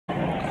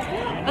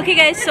Okay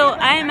guys, so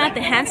I am at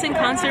the Hanson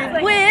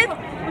concert with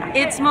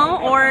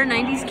Itzmo or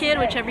 90s Kid,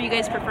 whichever you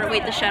guys prefer.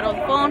 Wait, the shadow of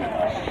the phone.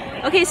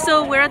 Okay,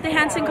 so we're at the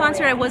Hanson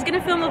concert. I was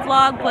gonna film a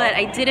vlog, but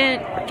I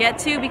didn't get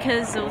to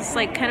because it was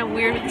like kind of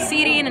weird with the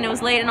seating and it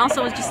was late, and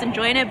also I was just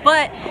enjoying it.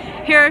 But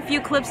here are a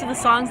few clips of the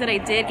songs that I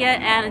did get,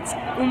 and it's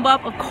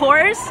mmmbop, of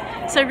course.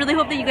 So I really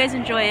hope that you guys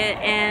enjoy it,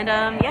 and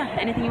yeah,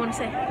 anything you want to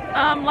say?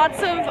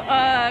 Lots of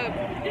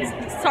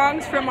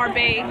songs from our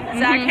bae,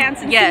 Zach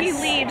Hanson, yes. He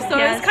leads, so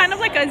it's kind of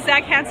like a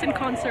Zach Hanson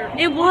concert.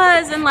 It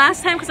was, and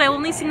last time, because I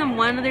only seen them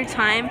one other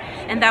time,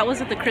 and that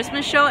was at the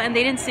Christmas show, and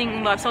they didn't sing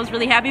mmmbop, so I was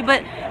really happy.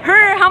 But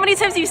her, how many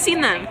times have you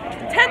seen them?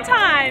 10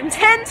 times.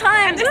 10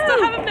 times. And I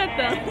still haven't met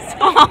them. So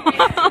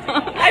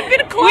I've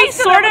been close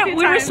to them a few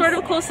We were times. sort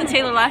of close to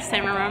Taylor last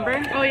time,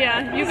 remember? Oh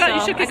yeah, you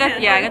shook his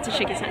hand. Yeah, I got to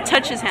shake his hand,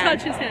 touch his hand.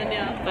 Touch his hand,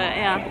 yeah. But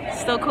yeah,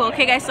 still cool.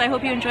 Okay, guys, so I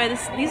hope you enjoy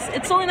this.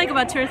 It's only like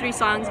about 2 or 3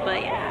 songs,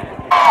 but yeah.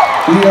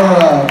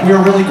 We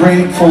are really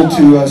grateful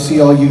to see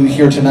all you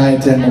here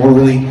tonight, and we're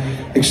really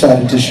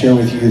excited to share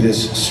with you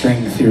this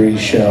string theory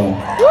show.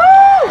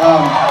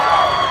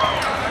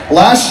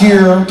 Last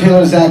year,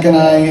 Taylor, Zach, and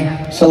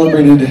I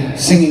celebrated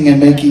singing and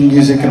making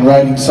music and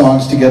writing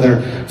songs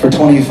together for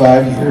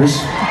 25 years.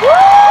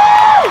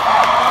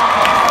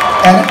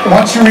 And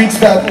once you reach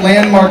that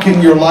landmark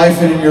in your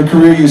life and in your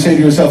career, you say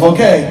to yourself,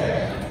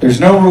 okay, there's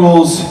no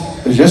rules,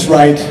 there's just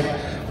right.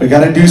 We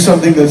gotta do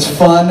something that's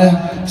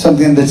fun,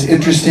 something that's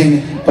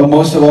interesting, but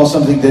most of all,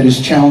 something that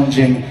is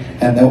challenging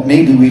and that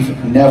maybe we've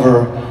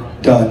never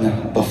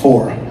done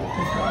before.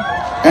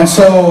 And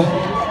so,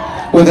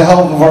 with the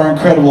help of our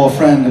incredible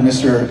friend,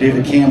 Mr.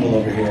 David Campbell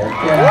over here.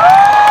 Yeah.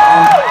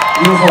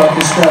 Beautiful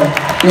orchestra.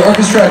 Your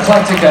orchestra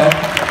eclectica.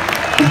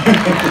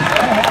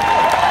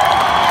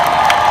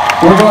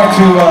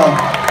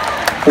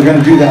 We're going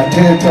to do that.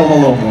 Tell them a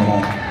little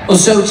more. Well,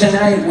 so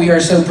tonight we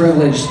are so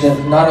privileged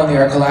that not only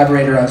our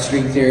collaborator on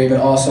string theory, but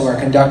also our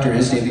conductor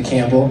is David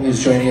Campbell, who's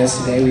joining us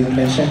today, we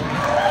mentioned.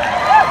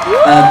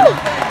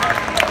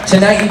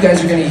 Tonight you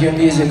guys are going to hear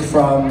music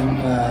from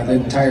the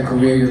entire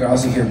career. You're going to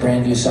also hear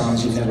brand new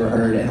songs you've never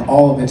heard, and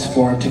all of it's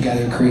formed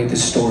together to create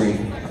this story.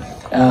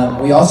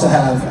 We also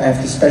have, I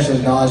have to special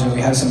acknowledgement,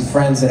 we have some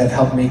friends that have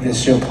helped make this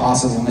show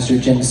possible. Mr.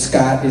 Jim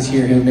Scott is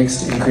here, who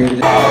mixed and created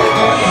it.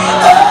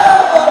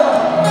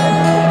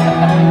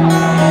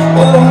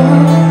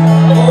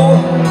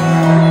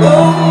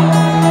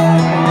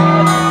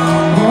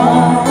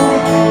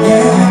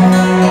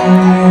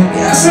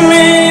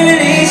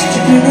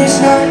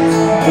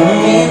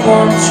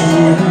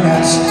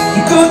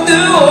 You go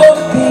through all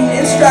the pain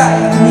and strife,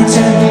 and you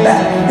turn your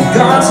back, and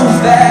gone so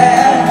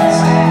fast.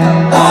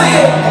 Oh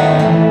yeah,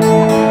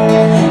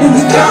 and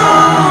you're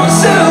gone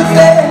so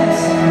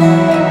fast.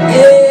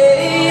 Yeah,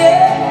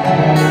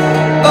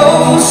 yeah.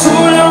 Oh, so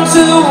long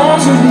to the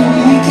ones who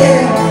really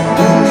care.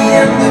 In the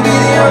end, we'll be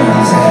the only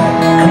ones out.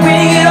 And when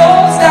you get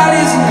all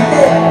started in your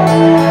head,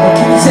 oh,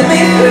 can you tell me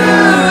who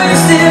you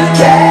still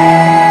care?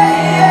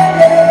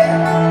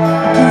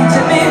 Can you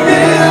tell me who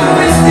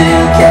you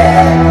still care?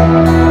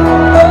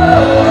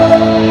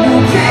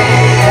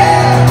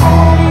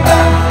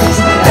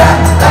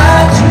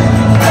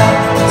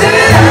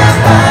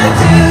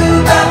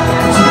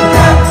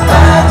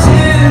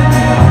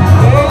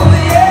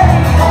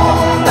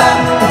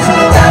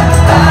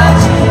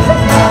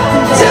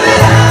 Tell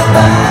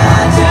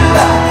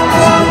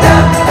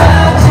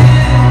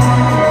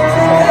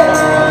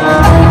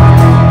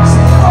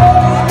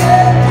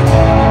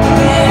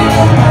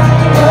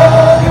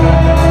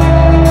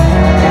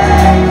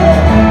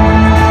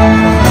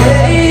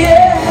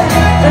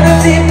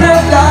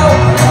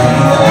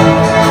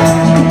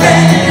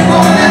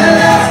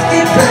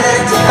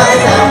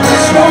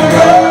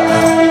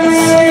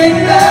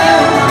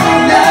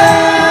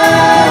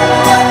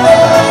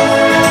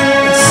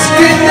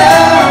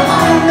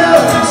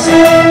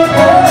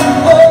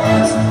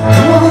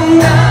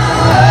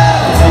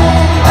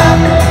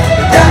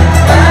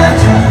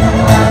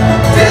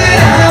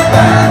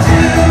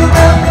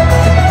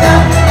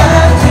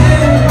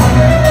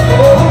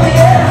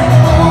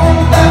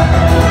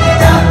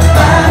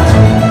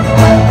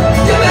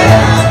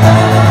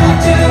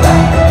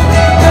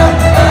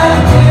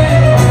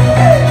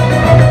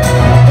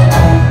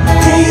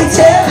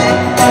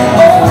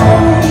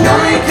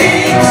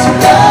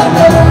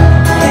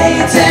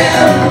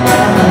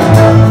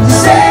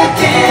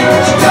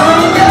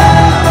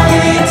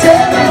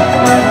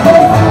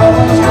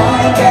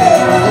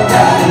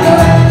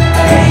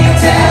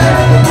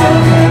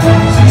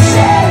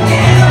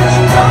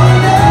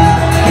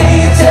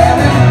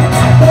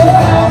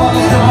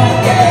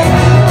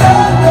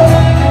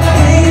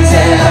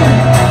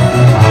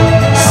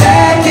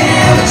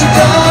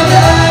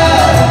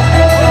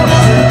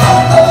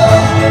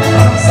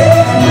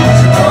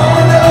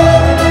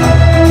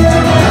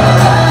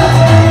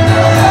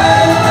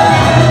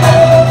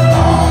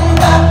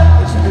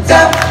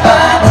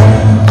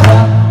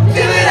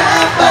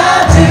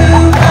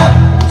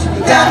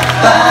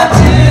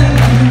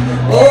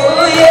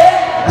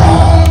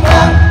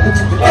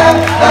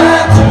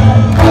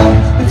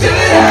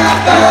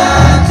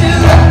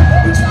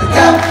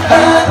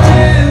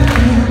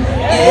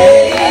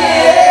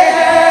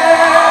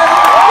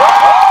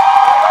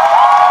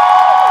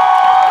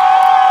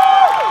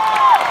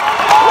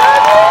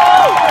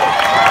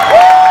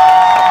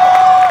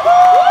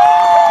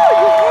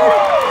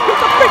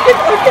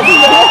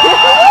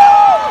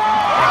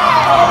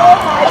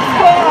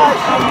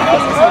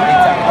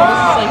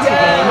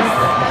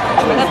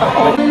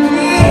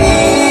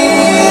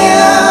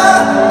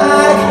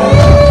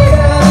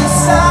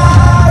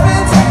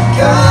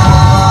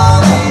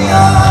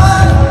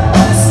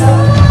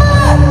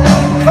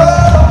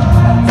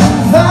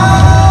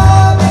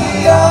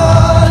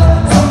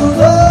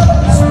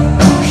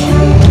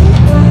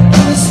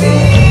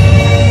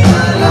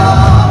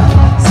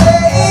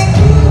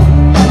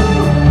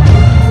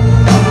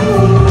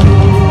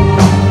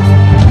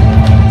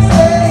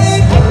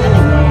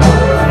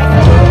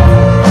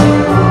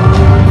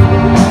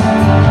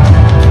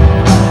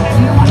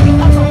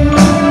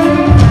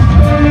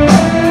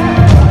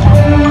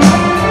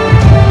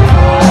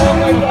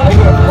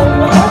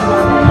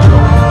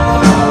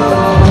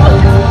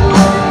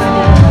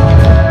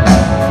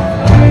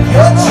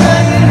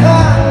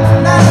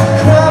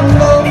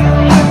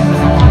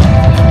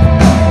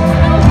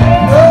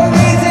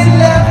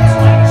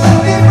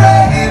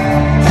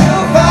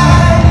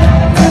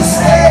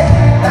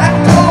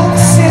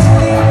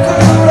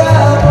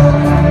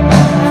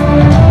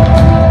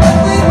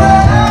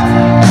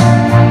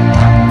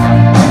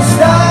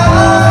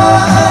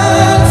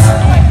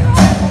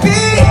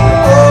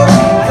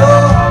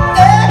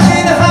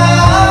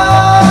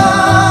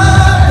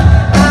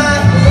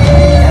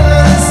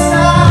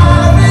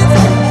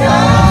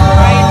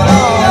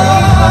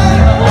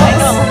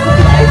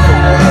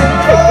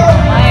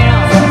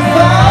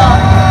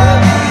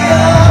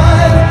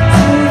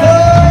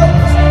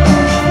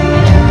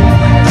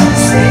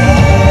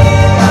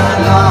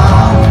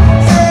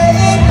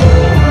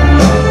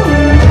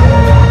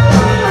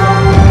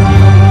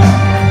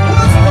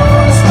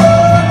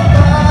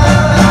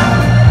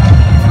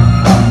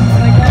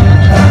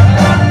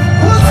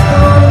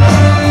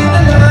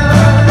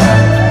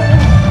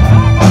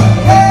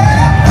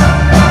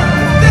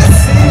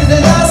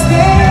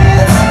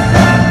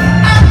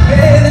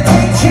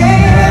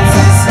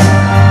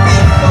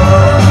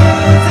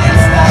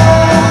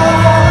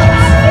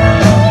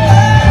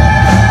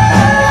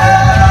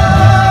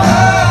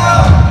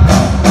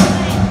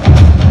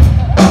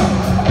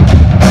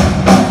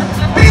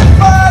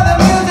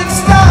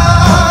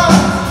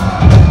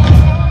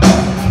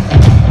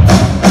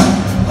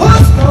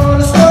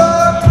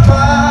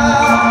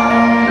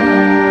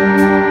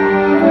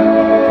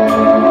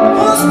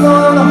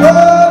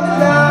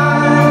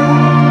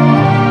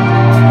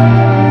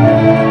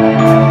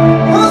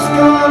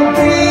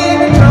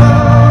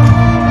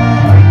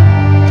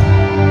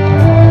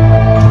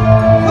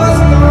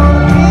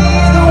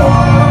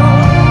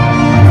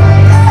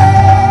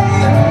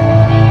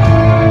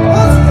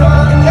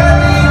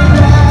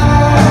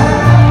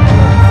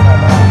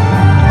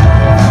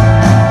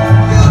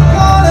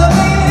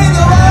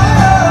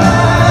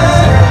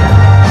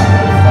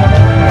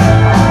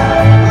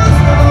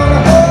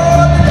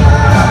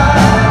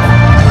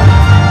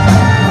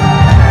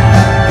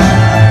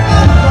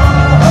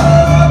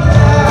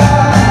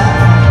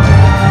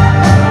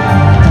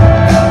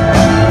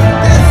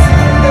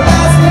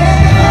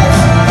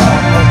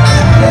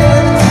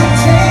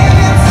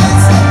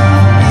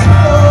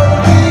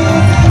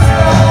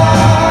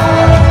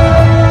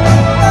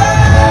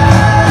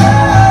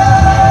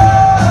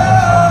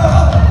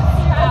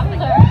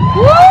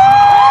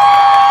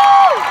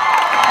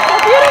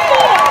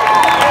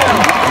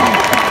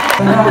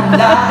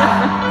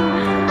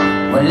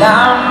Well,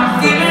 I'm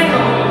feeling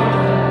old,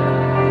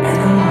 and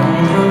I'm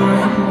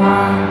wondering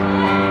why.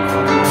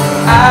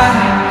 I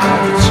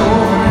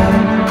told her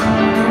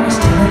it was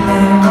till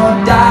live or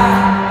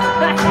die.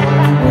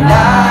 Well,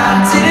 I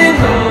didn't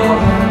know,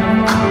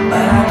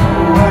 but I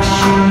know I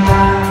should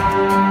lie.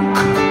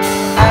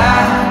 I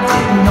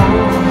didn't know,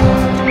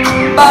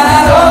 but I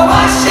know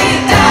I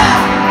should die.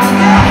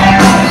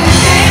 You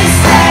didn't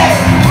say,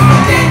 you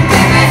didn't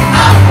give me,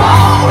 I'm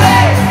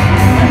hungry.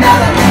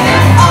 Another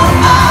minute.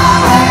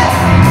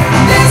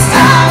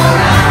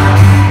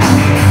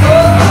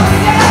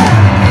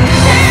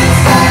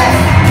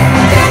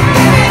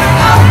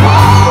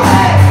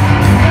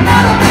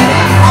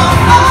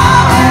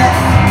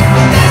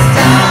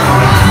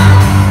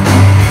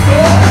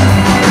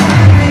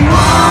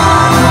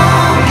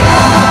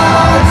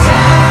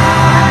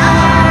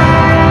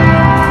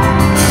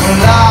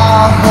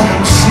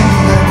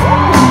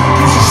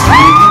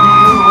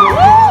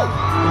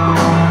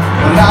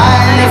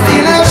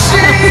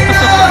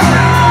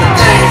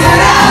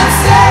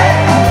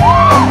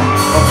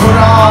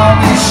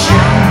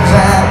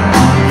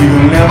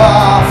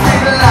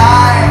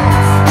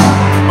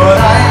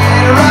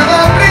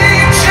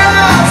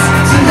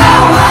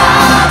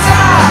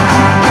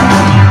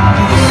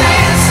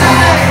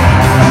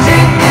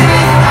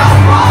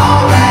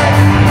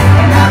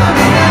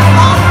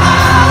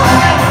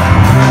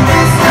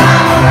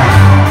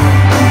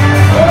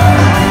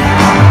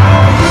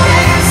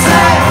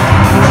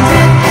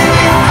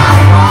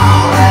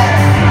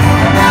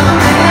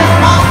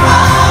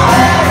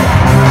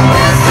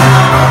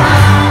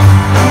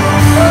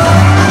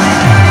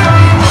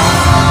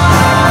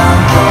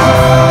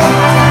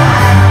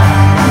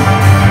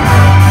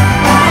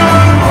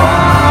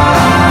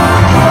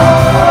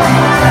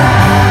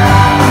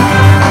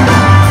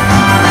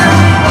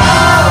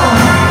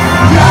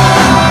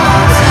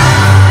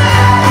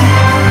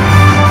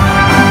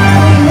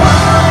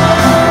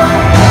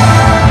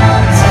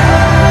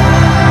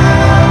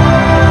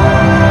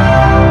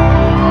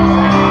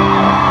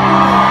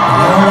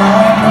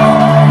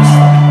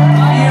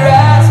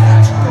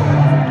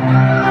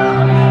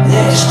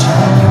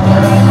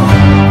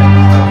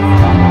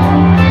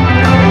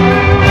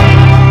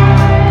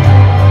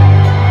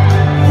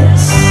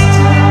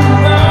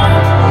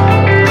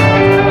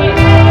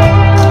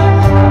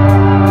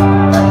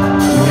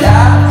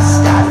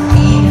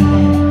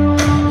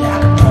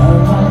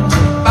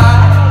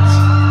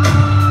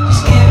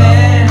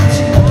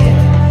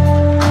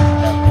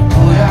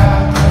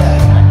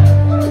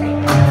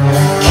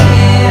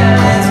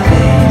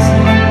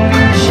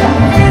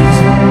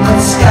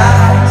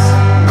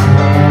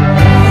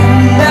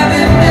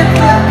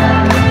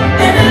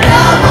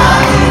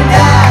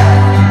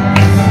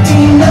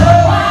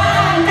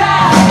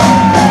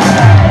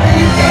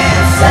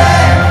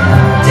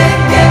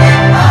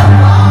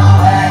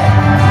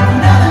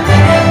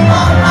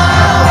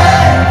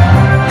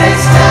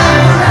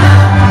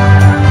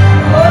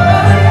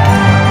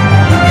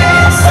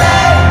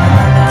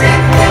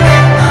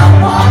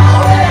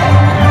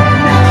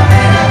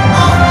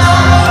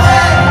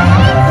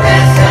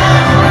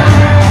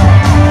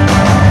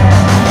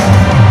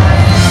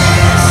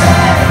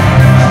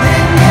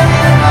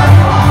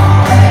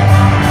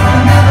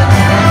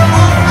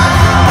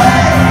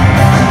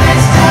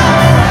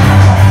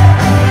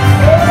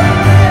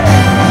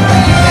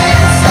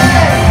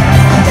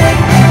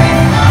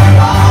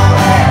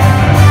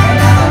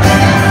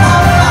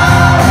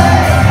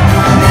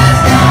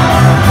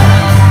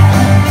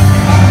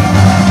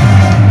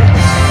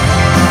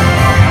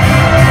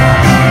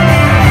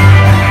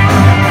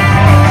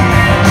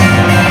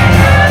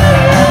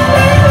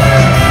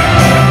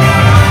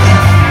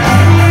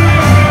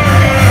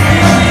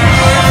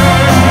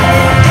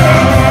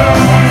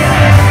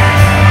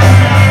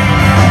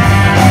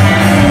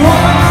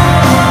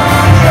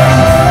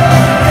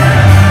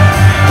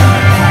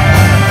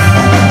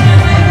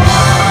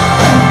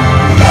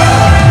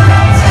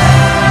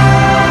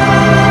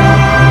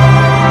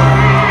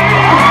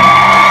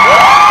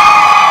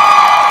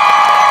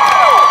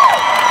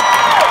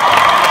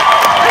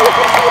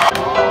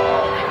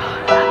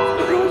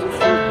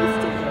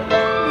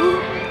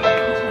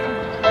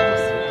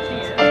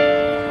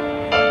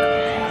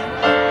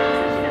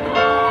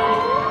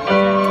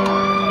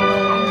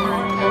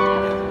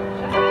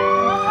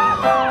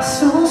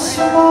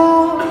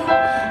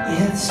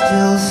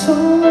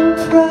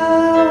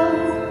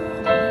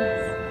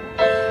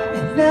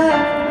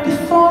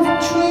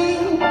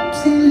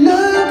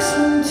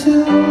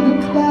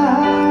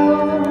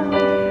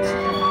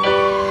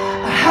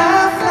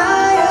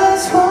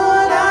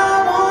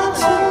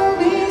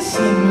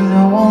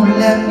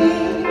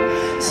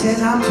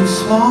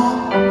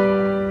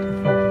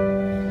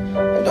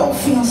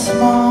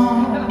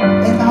 small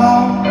and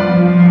hard.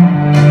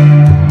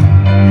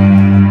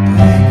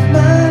 Break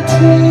my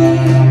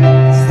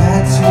dreams,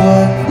 that's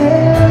what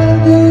they'll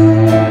do.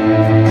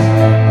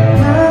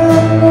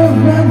 I'm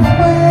gonna run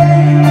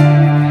away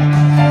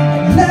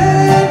and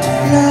learn to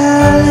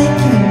fly like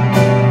you.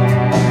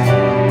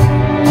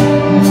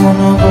 I'm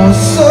gonna go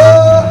so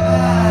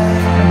high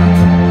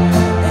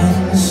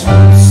and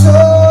swoop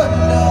so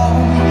low.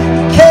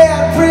 You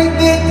can't bring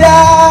me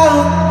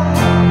down.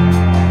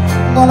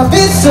 I'm gonna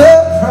be so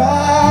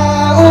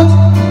proud.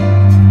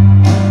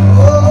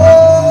 Oh,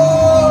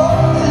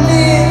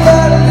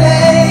 little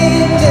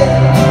lady,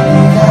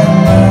 you gotta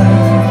learn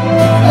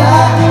to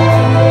fly.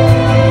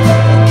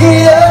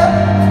 Get up,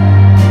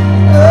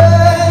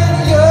 earn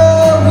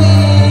your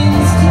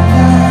wings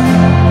tonight.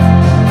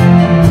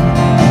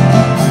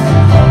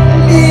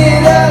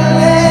 Little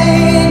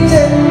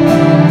lady,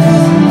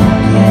 just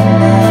look in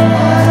my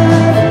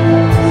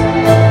eyes.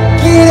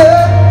 Get up.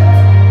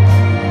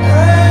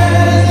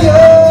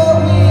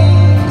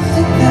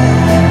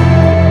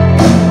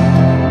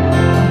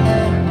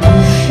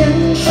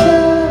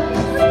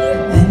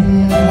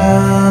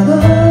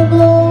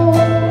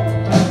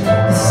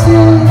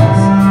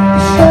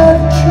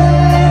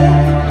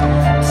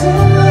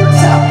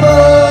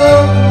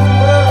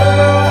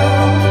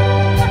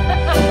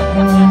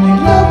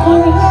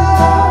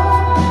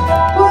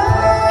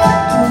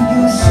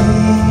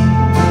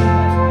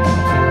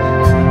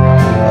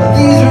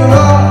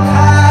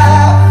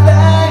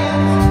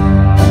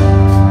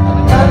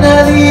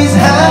 These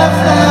high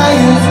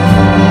flyers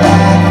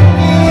like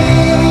me.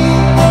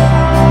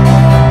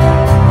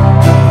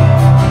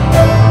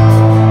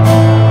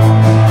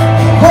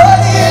 What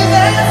is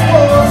that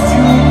supposed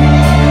to be?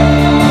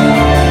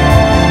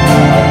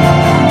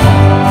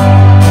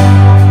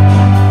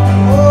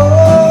 Oh,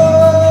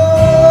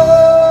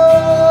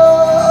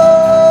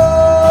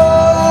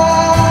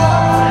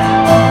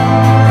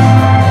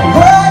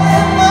 what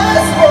am I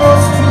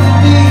supposed to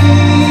be?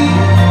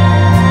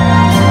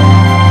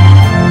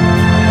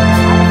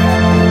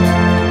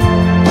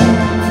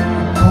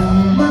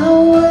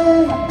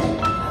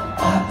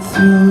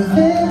 Through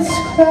this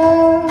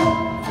crowd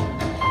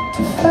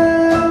to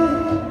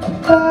find a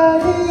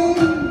body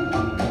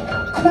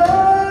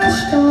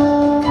crushed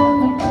on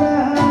the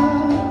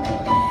ground.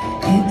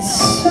 It's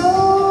so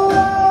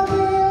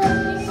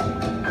obvious,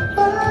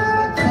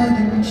 why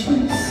couldn't you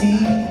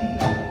see?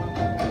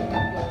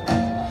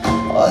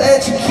 Oh,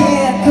 that you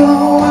can't go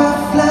out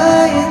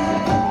flying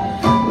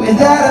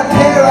without a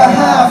pair of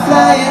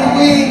high-flying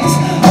wings.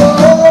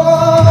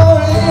 Oh,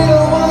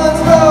 little ones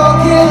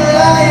broken,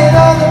 lying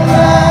on the ground.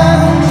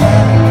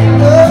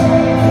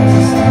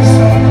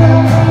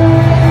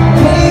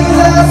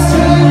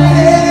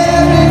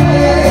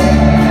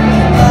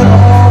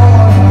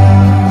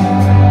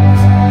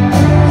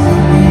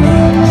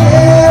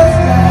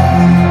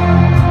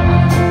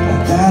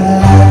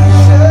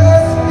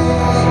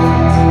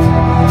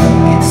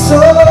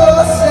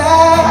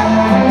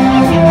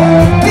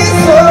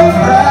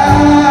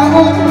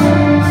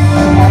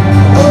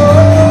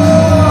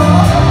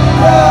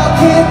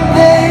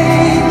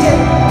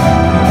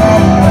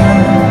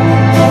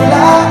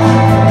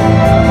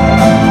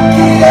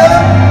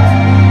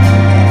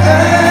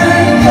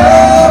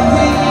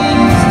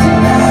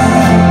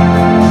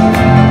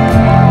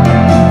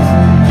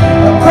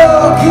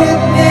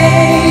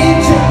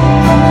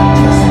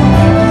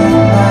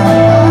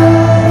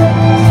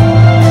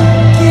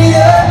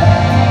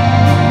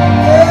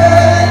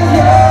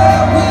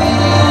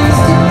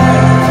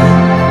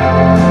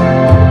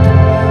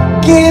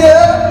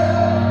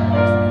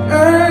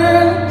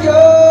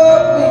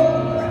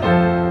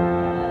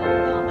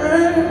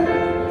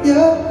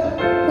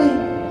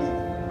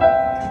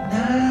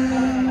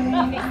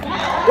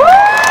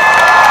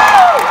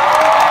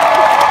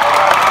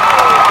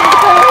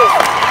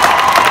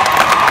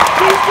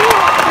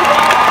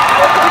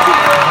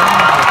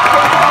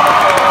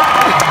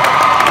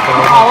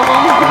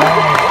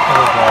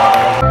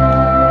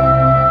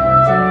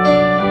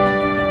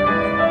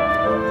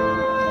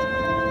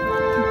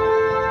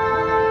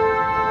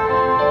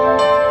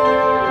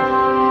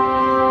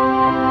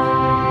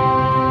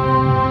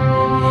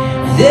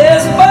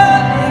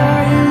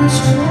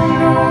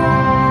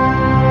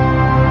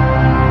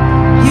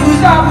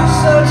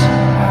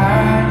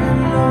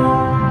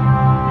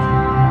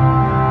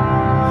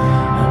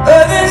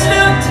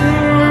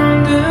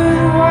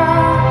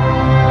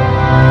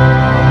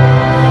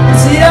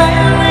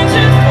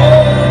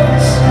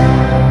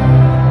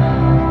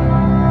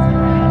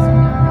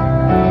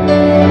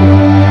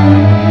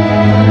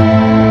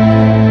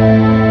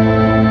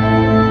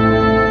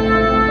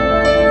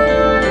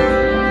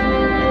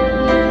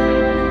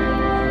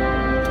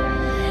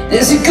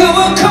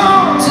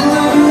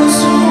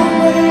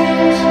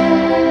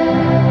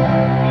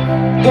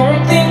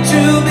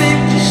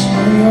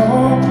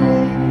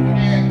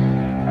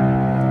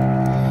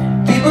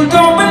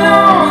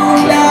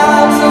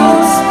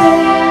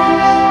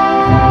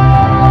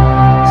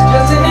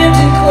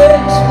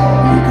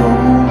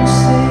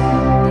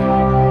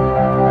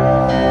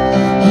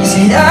 He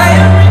said, I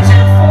am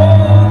reaching for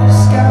the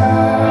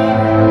sky,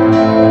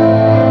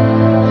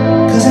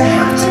 'cause I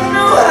have to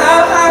know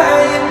how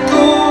high it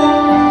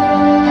goes,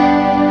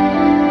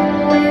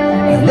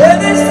 and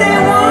others they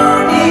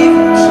won't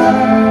even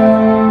try.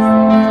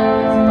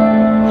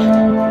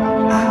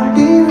 I'll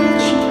be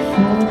reaching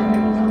for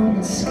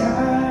the sky.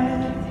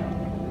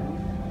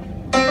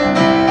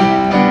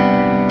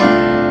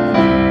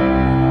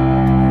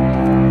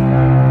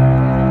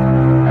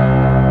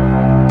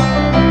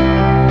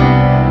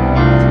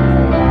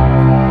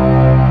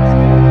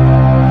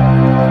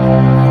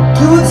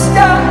 Blue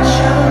stars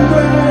shine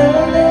bright.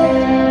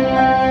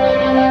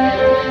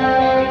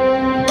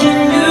 Can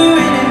you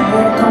really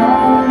work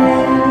on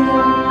it?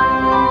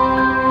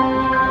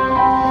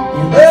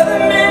 You love the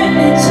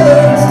minute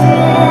turns to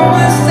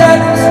more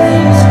silence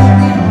leaves will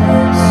be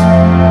missed.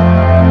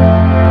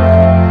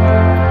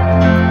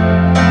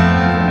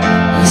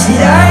 He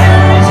said, I am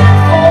reaching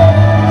for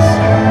the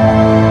sky,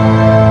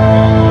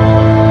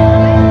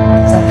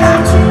 'cause I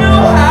have to know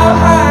how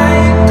high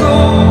it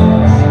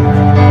goes,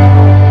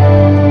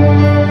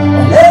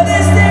 and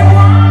others they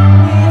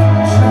won't even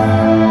try.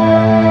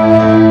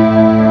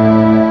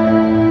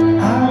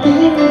 I'll be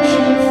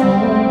reaching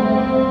for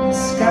the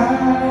sky.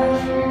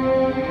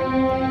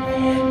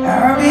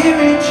 I'll be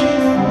reaching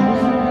for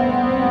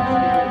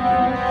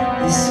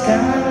the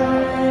sky.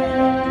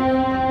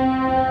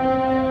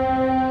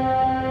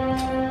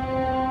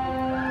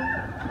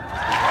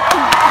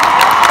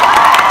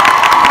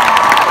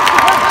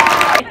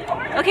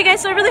 Okay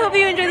guys, so I really hope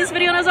you enjoyed this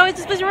video, and as always,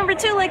 just please remember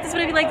to like this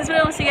video if you like this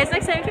video. I'll see you guys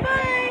next time.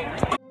 Goodbye!